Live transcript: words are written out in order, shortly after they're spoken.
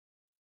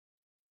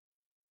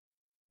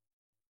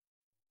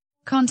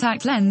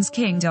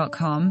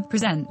ContactLensKing.com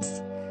presents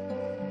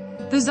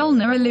the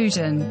Zollner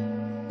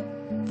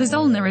illusion. The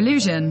Zollner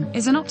illusion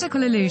is an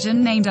optical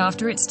illusion named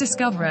after its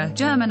discoverer,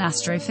 German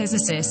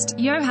astrophysicist,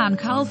 Johann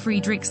Karl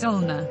Friedrich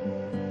Zöllner.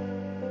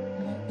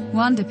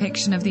 One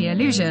depiction of the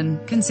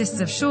illusion consists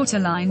of shorter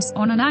lines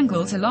on an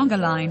angle to longer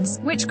lines,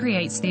 which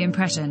creates the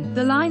impression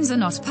the lines are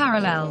not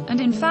parallel,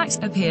 and in fact,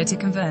 appear to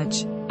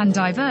converge and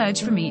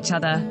diverge from each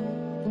other.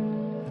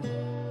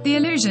 The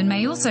illusion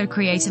may also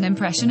create an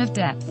impression of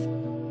depth.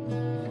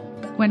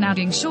 When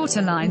adding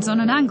shorter lines on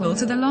an angle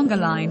to the longer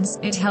lines,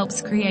 it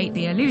helps create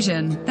the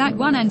illusion that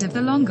one end of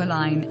the longer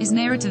line is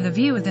nearer to the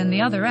viewer than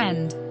the other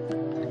end.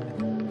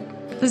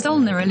 The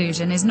Zollner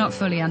illusion is not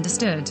fully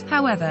understood,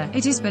 however,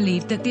 it is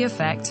believed that the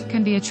effect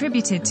can be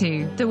attributed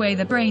to the way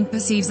the brain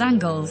perceives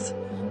angles,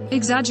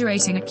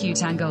 exaggerating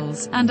acute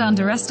angles, and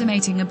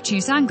underestimating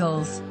obtuse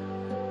angles.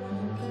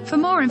 For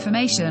more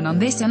information on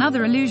this and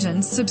other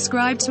illusions,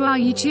 subscribe to our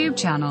YouTube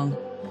channel.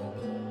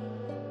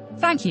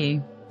 Thank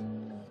you.